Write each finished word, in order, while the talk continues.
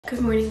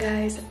Good morning,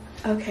 guys.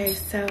 Okay,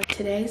 so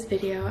today's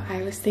video,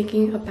 I was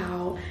thinking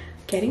about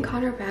getting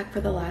Connor back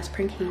for the last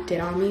prank he did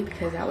on me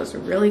because that was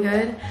really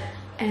good.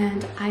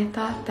 And I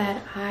thought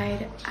that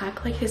I'd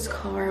act like his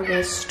car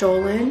was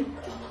stolen.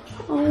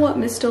 Oh, what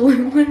Miss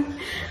Stolen One?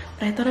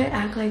 But I thought I'd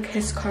act like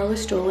his car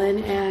was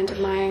stolen, and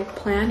my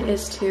plan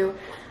is to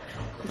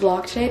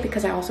vlog today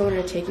because I also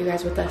wanted to take you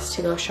guys with us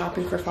to go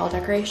shopping for fall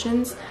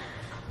decorations.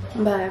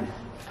 But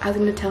I was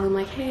gonna tell him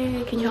like,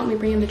 hey, can you help me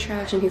bring in the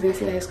trash? And he's gonna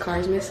see that his car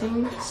is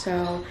missing.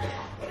 So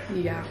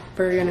yeah,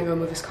 we're gonna go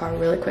move his car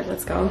really quick.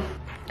 Let's go.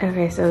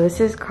 Okay, so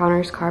this is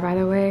Connor's car, by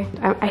the way.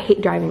 I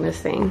hate driving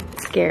this thing.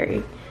 It's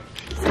scary.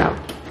 So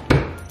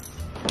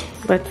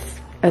let's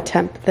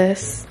attempt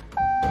this.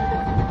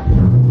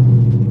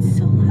 It's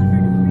so loud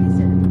for no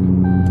reason.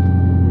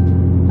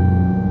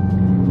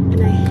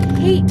 And I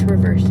hate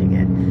reversing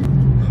it.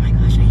 Oh my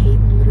gosh, I hate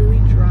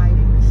literally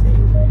driving this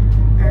thing.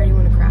 I already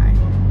want to cry.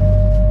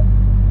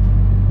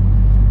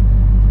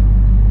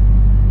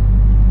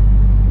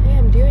 Hey,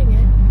 I'm doing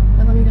it.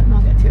 But let me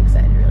not get too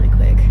excited really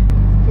quick.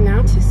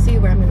 Now to see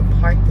where I'm gonna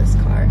park this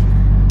car,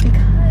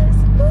 because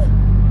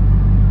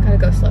gotta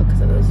go slow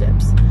because of those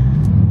dips.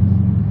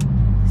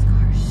 This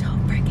car is so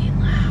freaking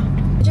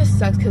loud. It just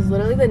sucks because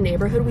literally the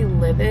neighborhood we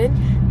live in,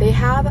 they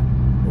have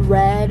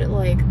red,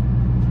 like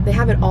they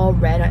have it all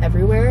red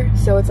everywhere,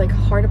 so it's like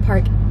hard to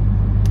park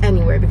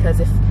anywhere, because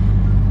if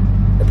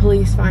the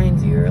police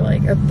finds you, or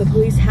like if the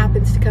police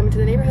happens to come into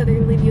the neighborhood, they're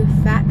gonna leave you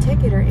a fat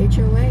ticket or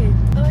HOA.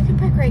 Oh, I can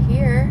park right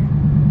here.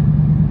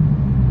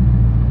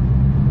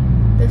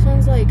 This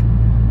one's like,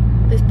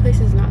 this place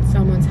is not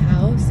someone's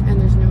house and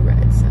there's no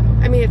red, so.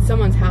 I mean, it's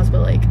someone's house, but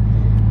like,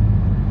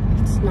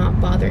 it's not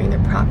bothering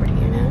their property,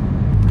 you know?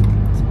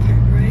 Let's park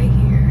right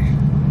here,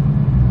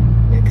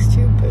 next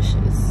to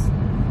bushes.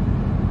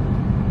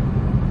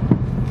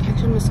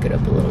 Actually, I'm gonna scoot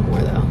up a little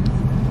more though.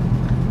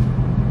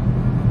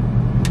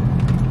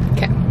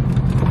 Okay.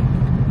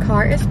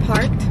 Car is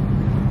parked.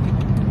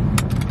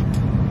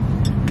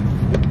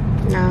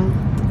 Now,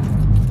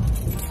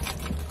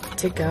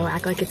 to go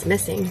act like it's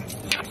missing.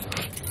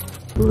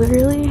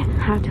 Literally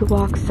have to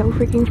walk so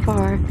freaking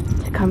far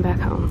to come back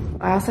home.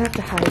 I also have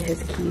to hide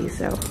his keys,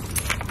 so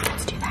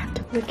let's do that.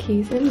 The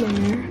keys in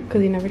there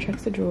because he never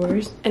checks the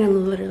drawers, and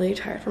I'm literally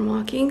tired from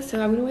walking, so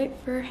I'm gonna wait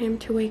for him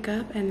to wake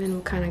up and then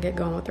we'll kind of get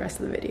going with the rest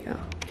of the video.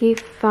 He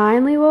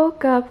finally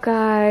woke up,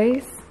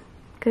 guys.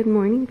 Good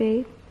morning,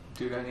 babe.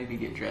 Dude, I need to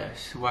get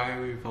dressed. Why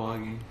are we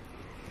vlogging?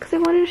 Because I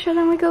wanted to show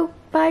them we go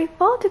buy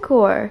fall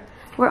decor.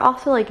 We're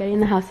also like getting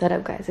the house set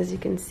up, guys, as you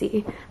can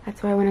see.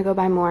 That's why I want to go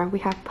buy more. We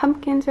have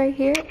pumpkins right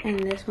here, and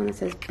this one that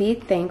says be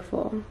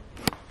thankful.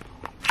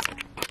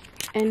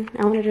 And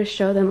I wanted to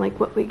show them like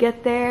what we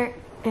get there,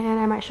 and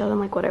I might show them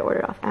like what I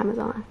ordered off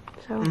Amazon.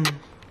 So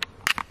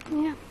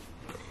yeah,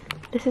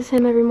 this is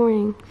him every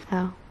morning.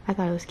 So I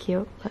thought it was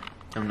cute, but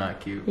I'm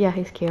not cute. Yeah,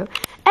 he's cute.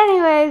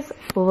 Anyways,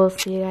 we'll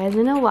see you guys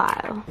in a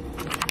while.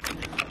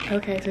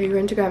 Okay, so you're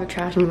going to grab a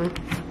trash and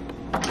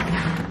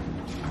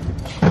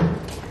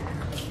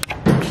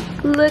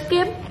look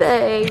at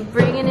babe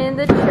bringing in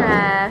the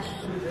trash.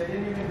 Dude, they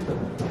didn't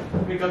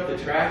even pick up the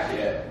trash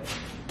yet.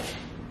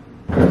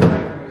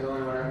 There's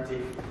only one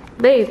empty.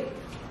 Babe,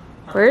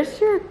 where's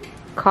your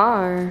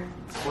car?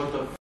 What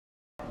the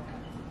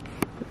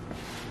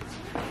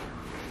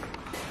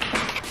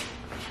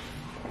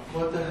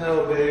What the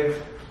hell, babe?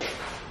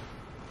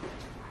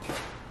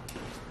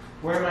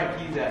 Where are my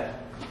keys at?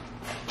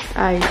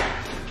 I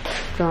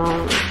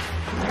don't.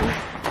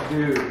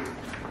 Dude.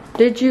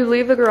 Did you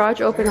leave the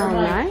garage open all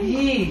night?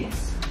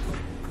 Keys?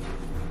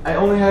 I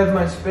only have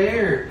my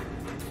spare.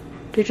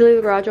 Did you leave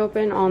the garage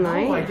open all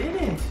night? No, I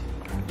didn't.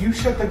 You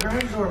shut the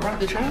garage door and brought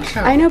the trash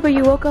out. I know, but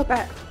you woke up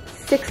at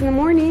 6 in the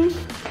morning.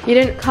 You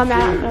didn't come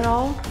out at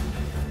all?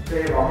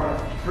 Babe, I'm gonna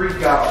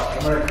freak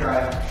out. I'm gonna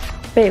cry.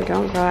 Babe,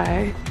 don't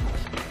cry.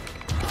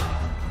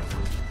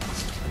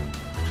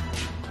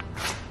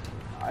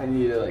 I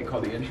need to like call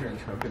the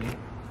insurance company.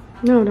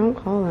 No, don't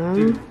call them.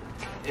 Dude,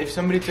 if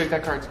somebody took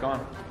that car, it's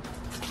gone.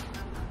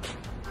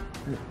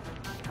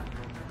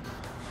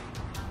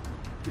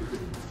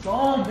 It's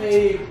gone,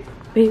 babe.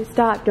 Babe,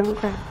 stop, don't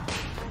cry.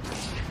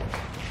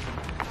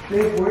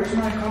 Babe, where's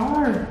my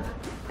car?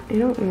 I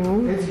don't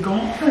know. It's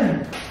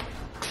gone.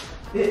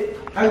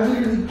 I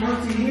literally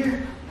parked it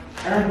here,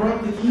 and I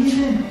brought the keys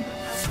in.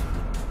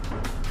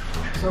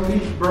 Somebody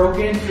broke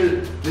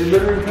into, they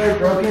literally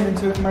broke in and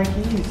took my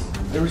keys.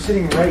 They were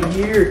sitting right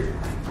here.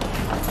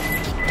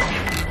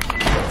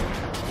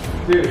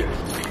 Dude.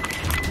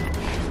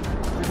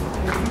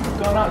 Have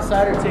you gone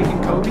outside or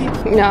taken Kobe?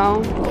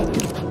 No.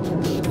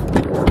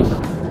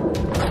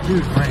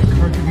 Dude, my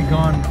car could be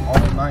gone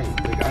all night.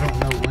 Like, I don't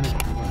know when it's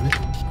going.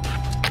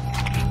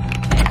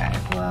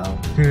 Wow.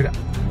 Dude,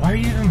 why are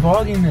you even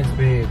vlogging this,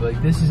 babe?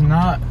 Like, this is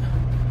not...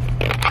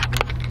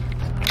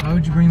 Why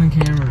would you bring the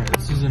camera?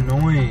 This is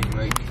annoying.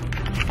 Like...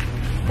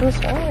 I'm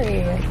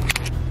sorry.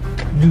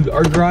 Dude,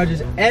 our garage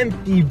is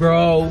empty,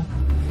 bro.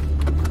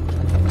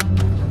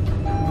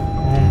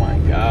 Oh my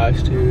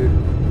gosh, dude.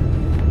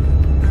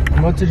 I'm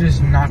about to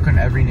just knock on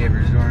every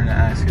neighbor's door and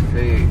ask if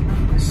they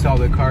saw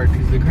the car,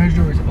 because the garage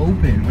door is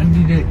open. When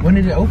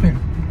did it open?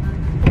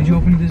 Did you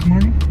open it this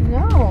morning?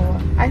 No,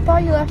 I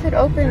thought you left it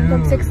open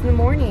from 6 in the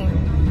morning.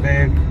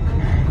 Babe.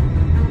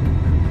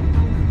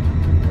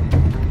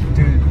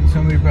 Dude,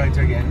 somebody probably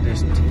took it and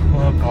just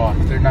took off.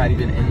 They're not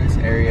even in this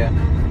area.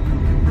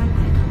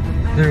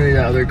 Literally,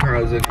 the other car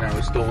I was looking at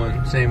was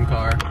stolen. Same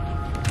car.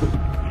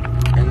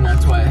 And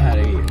that's why I had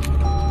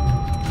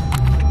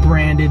a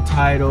branded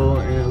title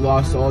and it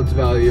lost all its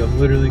value. I'm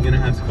literally gonna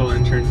have to call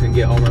insurance and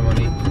get all my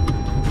money.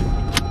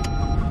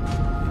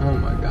 Oh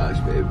my gosh,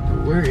 babe.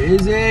 Where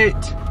is it?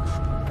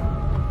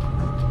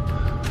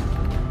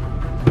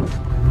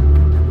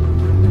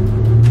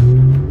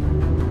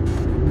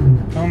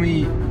 Tell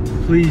me,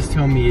 please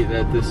tell me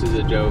that this is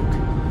a joke.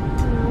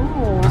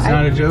 No. It's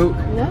not a joke?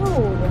 No.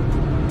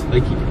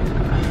 Like,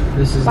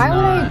 this is Why not.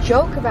 would I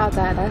joke about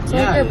that? That's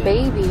like your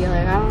baby.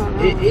 Like, I don't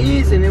know. It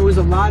is, and it was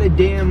a lot of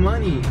damn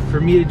money for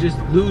me to just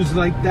lose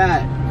like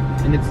that.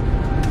 And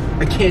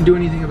I can't do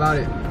anything about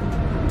it.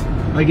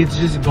 Like, it's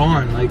just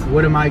gone. Like,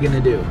 what am I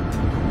gonna do?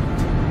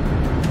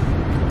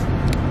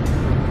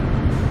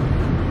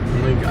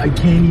 Like, I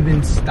can't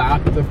even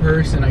stop the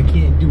person. I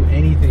can't do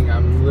anything.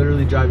 I'm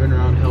literally driving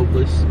around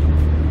helpless.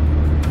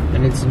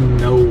 And it's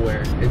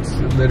nowhere. It's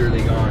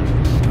literally gone.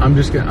 I'm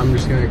just gonna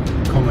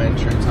call my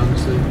insurance,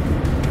 honestly.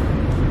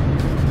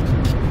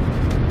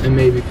 And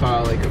maybe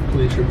file like a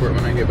police report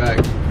when I get back.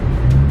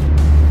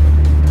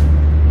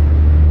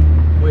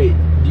 Wait,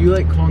 do you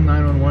like call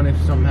 911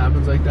 if something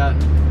happens like that?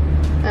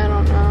 I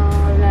don't know.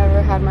 I've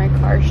never had my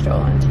car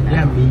stolen today.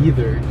 Yeah, me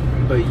either.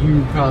 But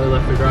you probably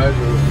left the garage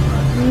door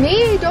open.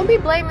 Me? Don't be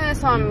blaming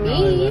this on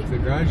me. Left the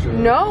garage door.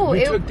 No,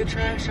 you took the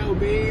trash out,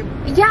 babe.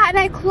 Yeah, and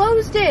I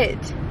closed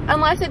it.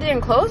 Unless it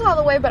didn't close all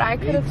the way, but I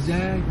could have.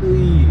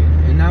 Exactly.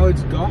 And now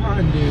it's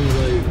gone, dude.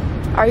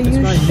 Like, are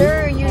you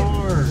sure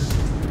car.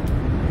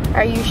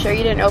 Are you sure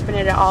you didn't open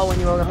it at all when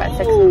you woke up at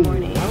 6 in the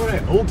morning? Why would I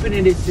open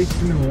it at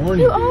 6 in the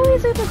morning? You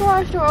always leave the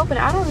garage door open.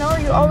 I don't know.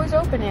 You always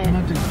open it. I'm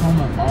gonna have to call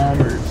my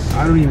mom, or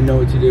I don't even know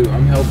what to do.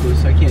 I'm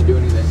helpless. I can't do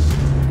anything.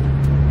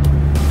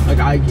 Like,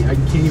 I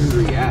can't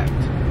even react.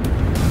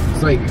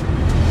 It's like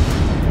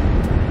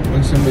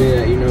when somebody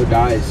that you know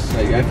dies.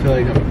 Like, I feel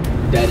like I'm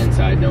dead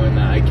inside knowing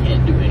that I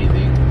can't do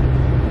anything.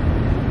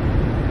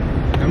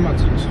 I'm about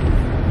to just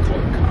call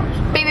the cops.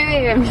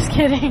 Baby, I'm just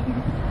kidding.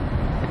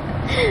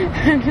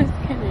 I'm just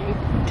kidding.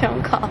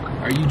 Don't call.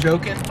 Are you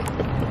joking?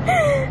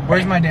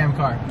 Where's my damn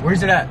car?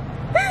 Where's it at?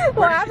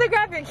 Well, I have to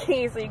grab your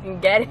keys so you can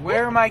get it.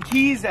 Where are my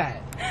keys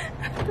at?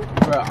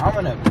 Bro, I'm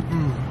gonna...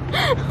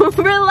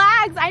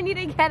 Relax, I need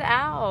to get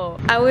out.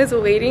 I was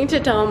waiting to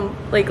tell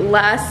him, like,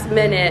 last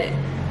minute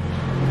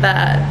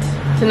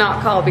that to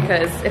not call,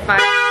 because if I...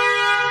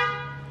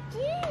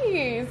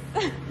 Jeez.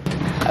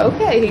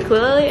 Okay, he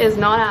clearly is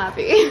not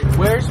happy.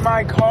 Where's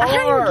my car?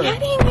 I'm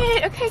getting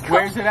it. Okay, go.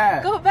 Where's it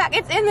at? Go back.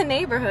 It's in the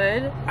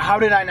neighborhood. How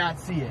did I not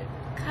see it?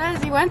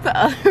 Because you went the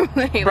other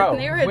way. Bro,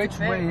 which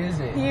way is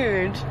it?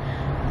 Huge.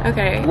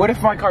 Okay. What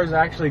if my car's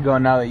actually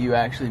going now that you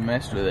actually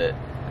messed with it?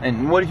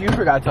 And what if you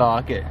forgot to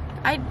lock it?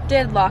 I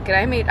did lock it.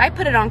 I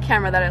put it on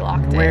camera that I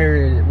locked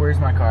it. Where's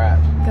my car at?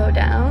 Go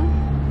down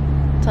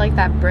to like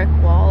that brick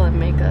wall and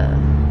make a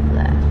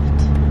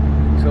left.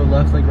 So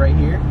left, like right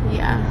here?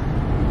 Yeah.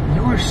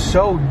 You were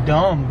so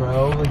dumb,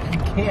 bro. Like, you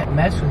can't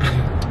mess with me.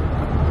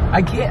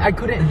 I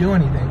couldn't do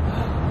anything.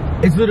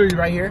 It's literally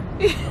right here.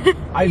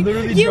 I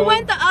literally You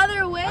went the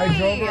other way. I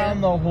drove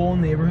around the whole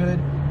neighborhood.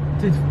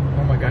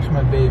 Oh my gosh,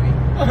 my baby.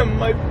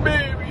 My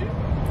baby.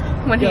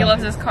 When he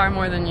loves his car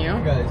more than you.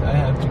 Guys, I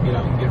have to get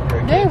out and give her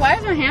a kiss. Dang, why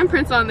is there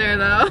handprints on there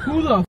though?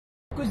 Who the f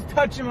was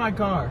touching my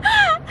car?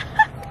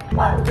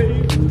 My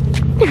baby.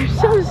 You're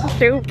so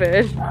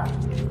stupid.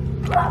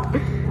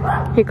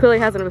 He clearly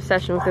has an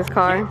obsession with his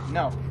car.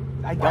 No,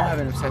 I don't have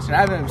an obsession. I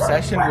have an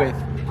obsession with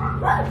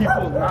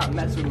people not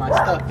mess with my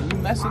stuff. And you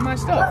mess with my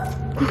stuff.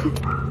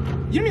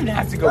 You don't even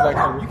have to go back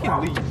home. You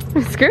can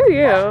leave. Screw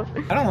you.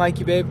 I don't like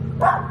you, babe.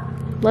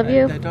 Love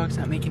you. That dog's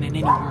not making it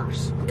any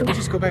worse. Can we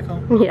just go back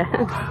home? Yeah.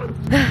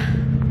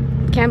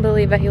 Can't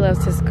believe that he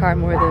loves his car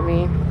more than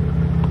me.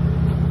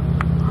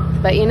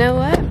 But you know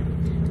what?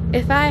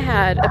 If I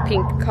had a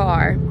pink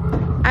car,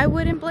 I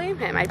wouldn't blame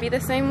him. I'd be the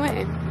same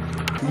way.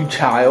 You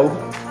child?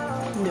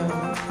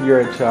 No.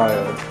 You're a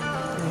child.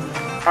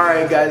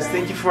 Alright guys,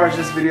 thank you for watching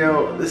this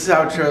video. This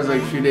outro is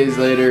like a few days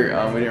later.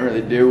 We didn't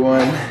really do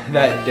one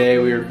that day.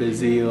 We were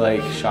busy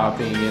like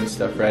shopping and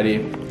stuff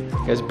ready.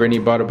 I guess Brittany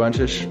bought a bunch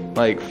of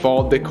like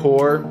fall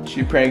decor.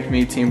 She pranked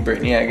me, Team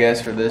Brittany, I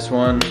guess, for this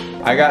one.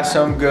 I got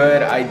some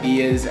good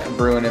ideas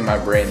brewing in my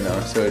brain though,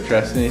 so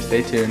trust me,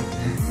 stay tuned.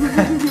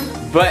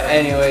 But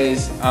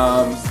anyways,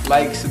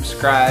 like,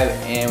 subscribe,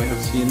 and we hope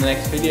to see you in the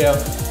next video.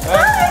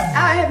 Bye.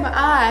 I have my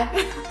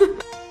eye.